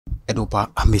Edopa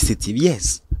amistytv.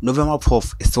 Yes, November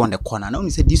 4th is still on the corner. Now we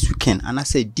say this weekend, and I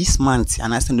say this month,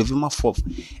 and I say November 4th,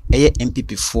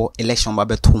 MPP4 election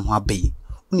babeto ho abai.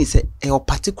 When say a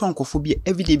particular nkophobia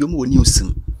every day be mo news.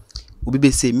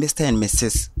 Obi say Mr. and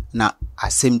Mrs. na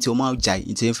asem ti o ma jai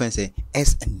into influence say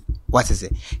SN what is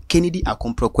it? Kennedy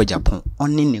akompro kwa Japan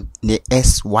only ne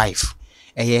S wife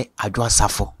Adwoa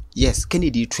Safo. Yes,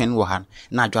 Kennedy train wo han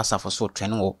na Adwoa Safo so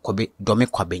train wo kobe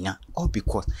Dome-kwabenya. All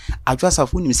because Adwoa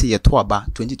Safo nim say ye to aba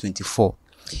 2024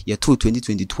 ye to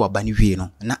 2022 aba ni wie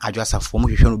no na Adwoa Safo mo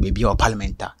hwehwe no baby o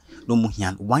parliamenta no mu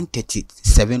hian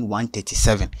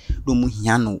 137 no mu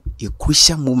hian no a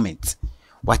crucial moment.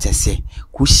 What I say,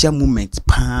 crucial moment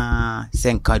pa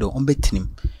senkado on betinim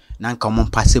na nka mo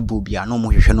passable bia no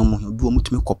mo hwehwe no mo bi o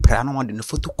mutumi kopra no mo de no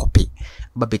photocopy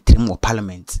ba betinim wo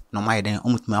parliament no ma yeden o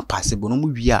mutumi passable no mo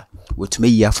wi a wotumi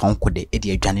yi afa nkode e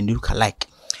de adwane ni look like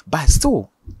but still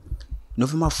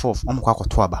November 4th o mo kwa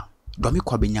koto aba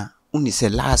Dome-kwabenya uni say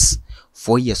last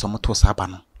 4 years o mo to saba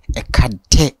no e ka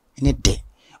de ne de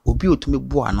obi otumi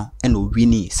boa no e no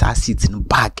wini sa seat no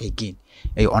back again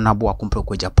honorable akompro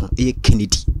kwa Japan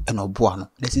Kennedy and oboa no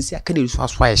na sisi Kennedy so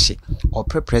aswa ye or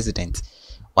president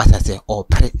what I say or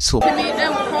so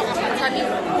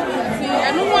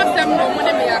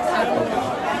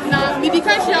na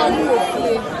medication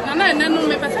na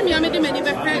me pesa mi amede meni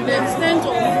be the extent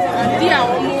of dia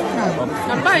o mo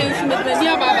na ba yin me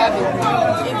dia baba be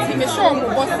enti me show mo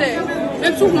bo say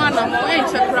etu ho na mo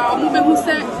enchekra mo be hu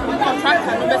say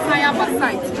contractor no be sign up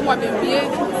site no wa be wie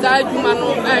za adwuma no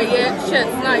ye shirt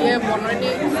na ye bono ni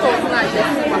so na ye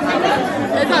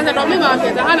eta se do me ma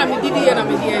ke da na me didi ye na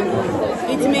me die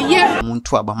enti me ye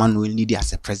muntu abama no need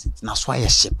as a president na so ye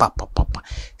she papa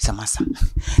samasa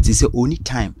they say only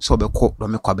time so be ko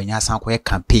Dome-kwabenya san ko ye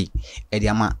campaign e de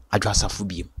ama Adwoa Safo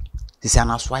biem they say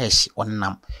na so ye she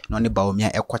onam no ne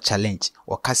baomia e ko challenge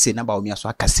o kase na baomia so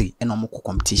akase e no mo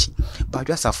competition but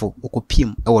Adwoa Safo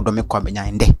okopiem e wo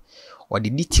Dome-kwabenya nde or the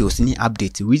details ni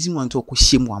update reason want to ko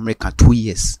shemu America 2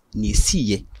 years ni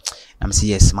siye na say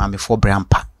yes ma me for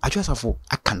brampa Adwoa Safo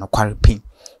aka no kware pen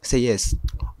say yes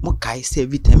mo kai say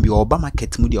every time be oba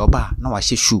market mu de oba na wa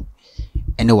hye shoe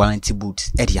ene warranty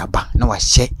boots e de aba na wa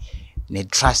hye ne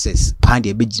dresses pan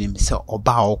de beginem say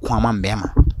oba okwa ma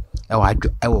mbema e wa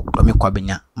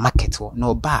Dome-kwabenya market wo na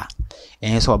oba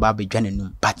so oba bedwa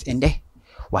nanum but ende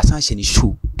wasan hye ne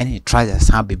shoe ene trousers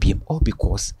san bebiem all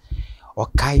because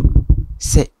okay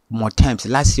say more times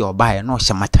last year oba no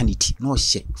hye maternity no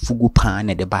hye fugu pan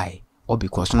na de buy all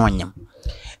because no nyam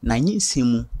na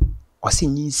nyinsemu ose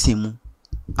nyinsemu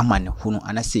amane hunu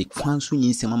anase kwanso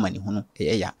nyinsemu amane hunu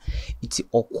ya iti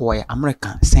okoye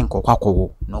America senko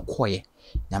kwakowo no koye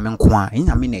nyame nkoa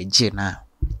nyame na eje na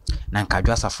nka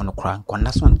Adwoa Safo no kra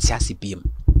nkonda so ntiase biem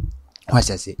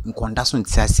wase se nkonda so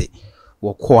ntiase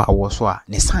wo ko a wo so a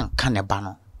ne sanka ne ba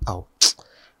no aw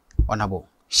onabo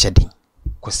shedding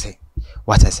kose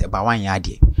wase se ba wan ya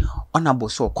de onabo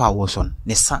so ko a wo so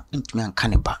ne sa ntumi anka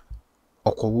ne ba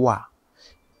okowo a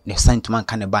ne sa ntumi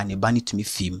anka ne ba ni tumi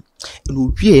fim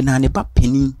no wie na ne ba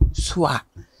penin so a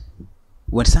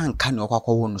wo sa anka ne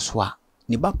okwakowo no so a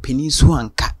ne ba penin so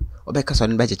anka obeka so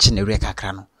ne ba je chi ne re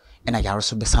kakra no ena yaro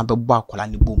so be san be bo akola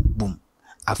ne bum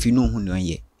afi no hu ne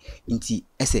onye nti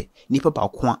ese nipa ba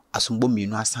ko asombo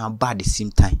mienu asan ba at the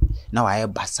same time na wa ye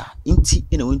basa nti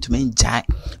ena want to enjoy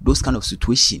those kind of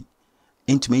situation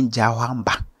into enjoy ho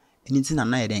amba nti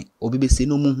na ye den obebe se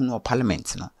no mu hu no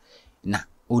parliament no na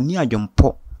oni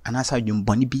adwompo anasa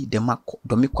adwomboni bi de mako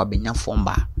Dome-kwabenya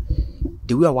fomba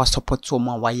the way wa support to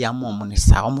mo wa ya mo ne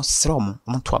sa o mo sere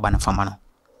mo to aba na fama no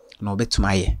na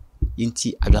obetuma ye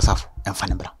nti Adwoa Safo emfa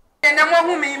ne bra na mo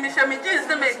hu me jeans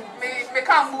me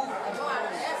kan move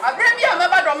Agremi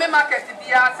ameba Dome market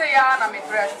bia say ya na me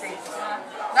dressing.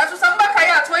 Na to samba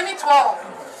kaya 2012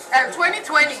 and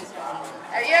 2020.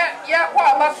 Yeah,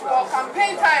 kwa about for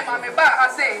campaign time ameba I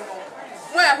say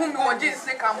when who me won Jesus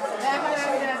say come.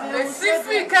 The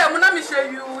sifi ke mo na me show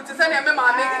you to say na me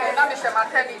ma make na me share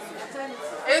maternity.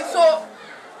 And so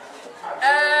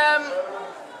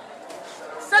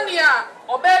sania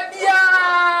obebia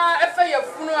efe ye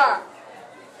funu a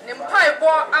ne mpai bo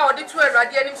a odi to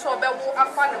awrade anim so obewo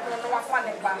afa ne ho no afa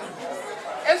ne ba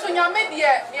enso nyame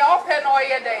de ne ope no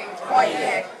oye den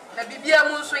oye na bibia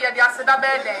mu nso ye de aseda be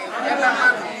den e be ma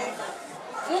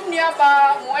mu nua ba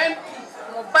mo MP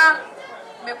mo ba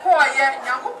me ko oye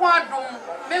nyankopon adom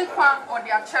me nkwa odi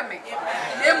a cheme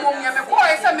na emom ya me ko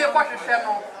oye se me ko hwehwe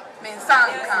no me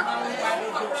nsanka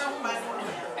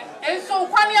enso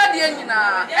kwani ade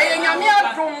nyina eye nyame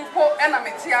adom po na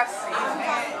meti ase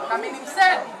na menim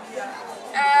se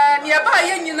ne ba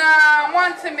ye nyina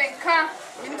want me nka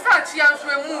menim se achia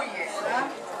nso emu ye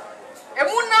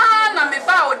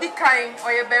odi kan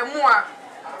oyebemu a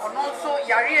ono nso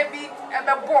yare bi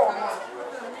ebebo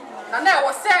no na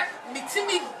wo se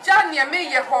mitimi gya ne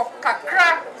meye ho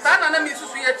kakra sa na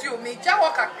misusu yeti o me gya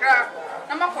ho kakra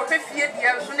na makɔhwɛ fie die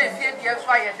nso na fie die nso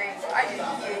ayɛden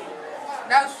ayɛyie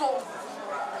na nso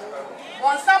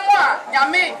wonsamo a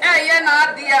nyame ɛyɛ na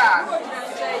ade a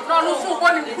no no so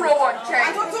bɔ ne kuro wɔ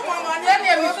nkyɛn ya ne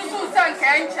misusu sɛ nka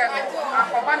nkyɛn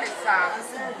akɔba ne saa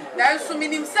na nso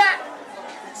minim sɛ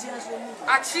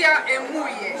achia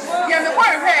emuye ye me kwa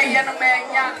hwe ye no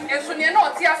manya enso ne na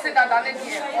oti ase dada ne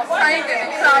die osan de ne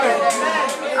kra ye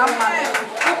ama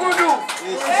ugudu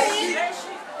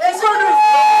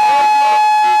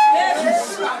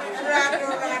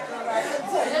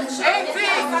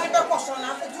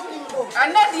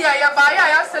anadia ya ba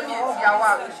ya semi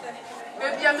yawa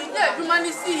bebi amije adwuma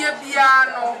ni si ye bia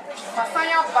no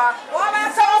masanya ba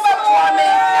nsa mo ba ko me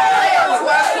ayo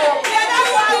tuwa so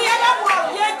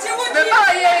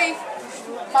beba ye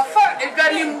mafa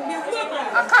edwanim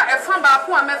aka efa ba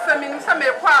ko amefa minim se me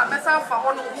kwa mesa fa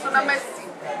ho no so na masi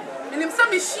minim se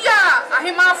me hia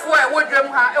ahemafo e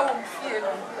wodwam ha e wo mfie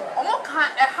no omo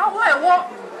ka e hawo e wo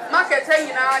market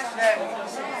nyina akire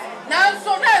na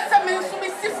so na se me nso me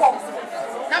sifo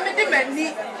na me di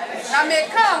mani na me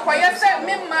ka kwaye se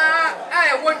me ma a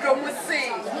e wodwam se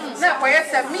na kwaye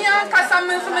se me ankasa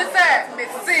me nso me se me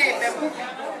se me bu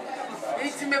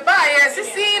it me buy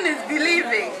seeing is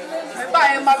believing me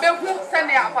buy ma behu se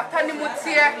ne apata ni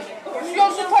mutie yo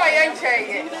so to ye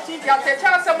ncheye ya te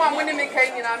cha se mo amuni me kan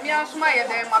nyina me asoma ye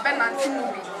den ma be nanti mu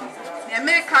bi ne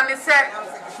me kan ne se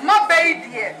ma be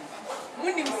die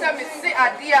munim se me se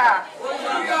ade a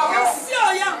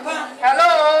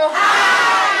hello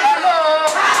hello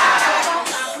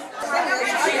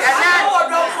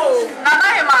nana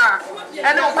hema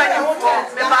ene opani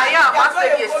me ba ya ba se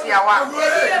bi esiawa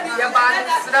ye ba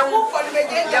sira mu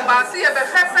ye ba se ye be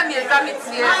fesa ne edwa ne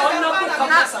tie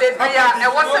na bebi a e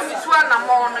wo se mitu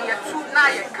anamo no ye tu na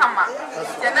ye kama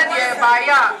ye na de ba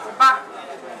ya ba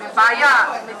me ba ya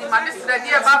me di ma de sira de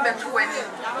ba betu wani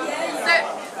se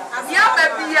ya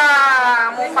bebi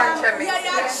a mo fanche me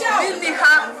ni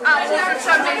ha a mo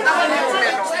fanche me na mo me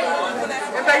no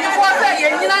e be fo se ye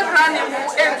nyina kra ne mu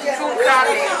e tu kra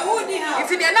ne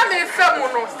iti ne na me fa mu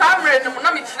no stamre ne mu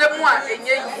na me kire mu a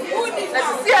enye yi na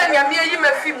ti a nya me yi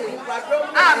ma fi mu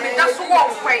a me da so wo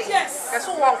nkwan e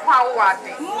so wo nkwan wo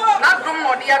ade na dum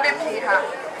no de ya be pi ha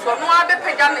so no a be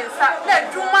pega ne nsa na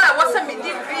adwuma a wo se me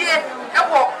di vie e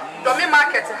wo Dome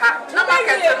market ha na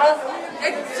market no e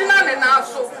tina ne na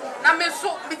so na me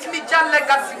so bitimi ja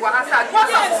legacy wa ha sa Adwoa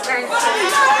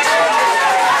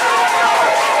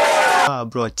Safo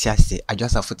bro tiase Adwoa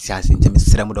Safo tiase ntemi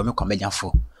sere mu Dome-kwabenya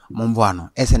fo mombo ano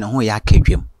ese ne ho ya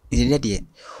akadwam ide de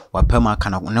wapam aka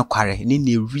na ne kware ne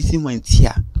ne reason one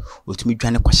tia otumi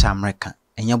dwane kwasha America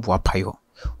enya bo apayo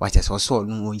wache so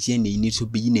no ye ne ni to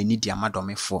bi ne ni dia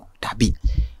madome fo dabi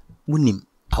munim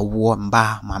awo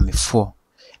mba mamefo.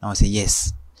 And I say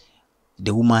yes,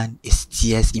 the woman is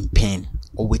tears in pain,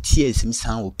 or with tears in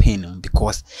sound of pain,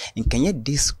 because in Kenya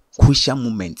this crucial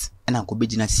moment, and I could be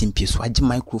in a simple so I did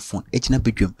microphone, in a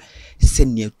bedroom,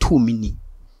 send near 2 minutes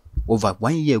over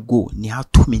 1 year ago, near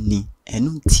 2 minutes,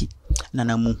 and tea,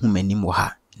 Nana Muhumeni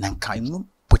Moha, Nankai,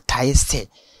 but I say,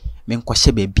 men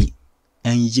kwashe baby,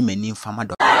 and Jimmy Farmer.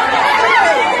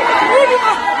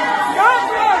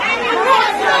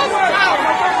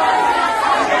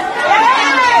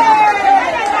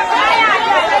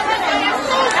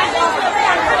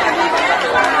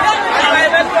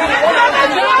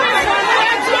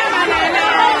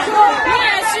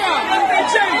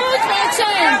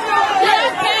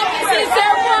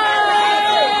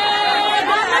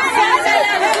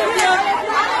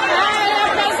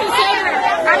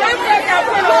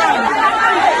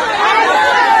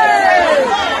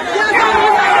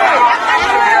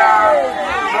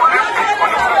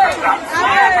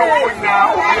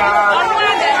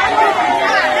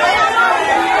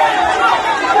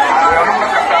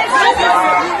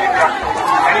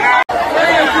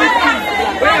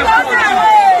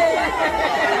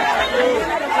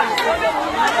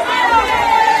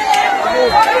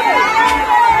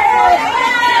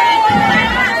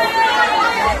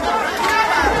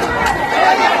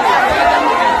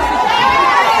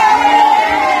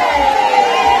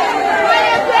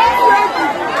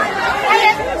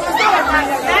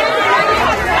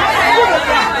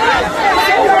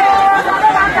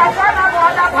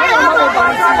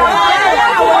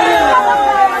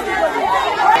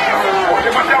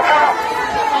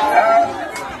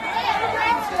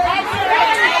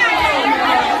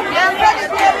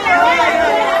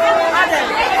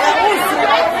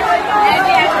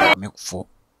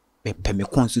 pe me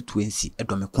constituency e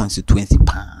do me constituency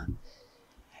pa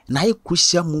na ye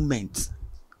crucial moment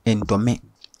in Dome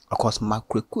because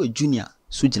Makreku junior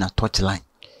so gina touchline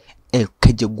e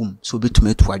kagegum so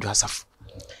betumi to Adwoa Safo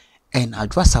and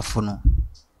Adwoa Safo no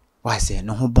why say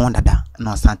no ho bon dada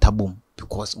no santa boom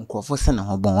because nkrofo se no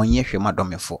ho bon onye hwema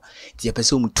domefo ti ye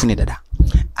pese omutu ne dada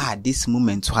this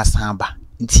moment to asamba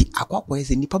nti akwakwa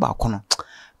ese nipa ba kono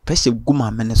pressure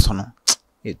guma mene so no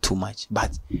too much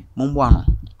but mombo ano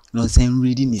no sen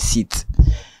reading the seat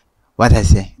what I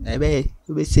say ebe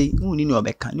say uni ni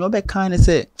obeka ne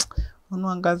say onu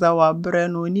angaza wa bre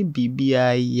no ni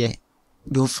bibia ye.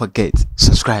 Don't forget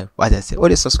subscribe. What I say,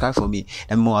 only subscribe for me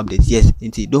and more updates. Yes,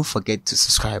 indeed. Don't forget to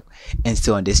subscribe and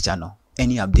stay on this channel.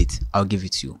 Any update, I'll give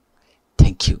it to you.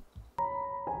 Thank you.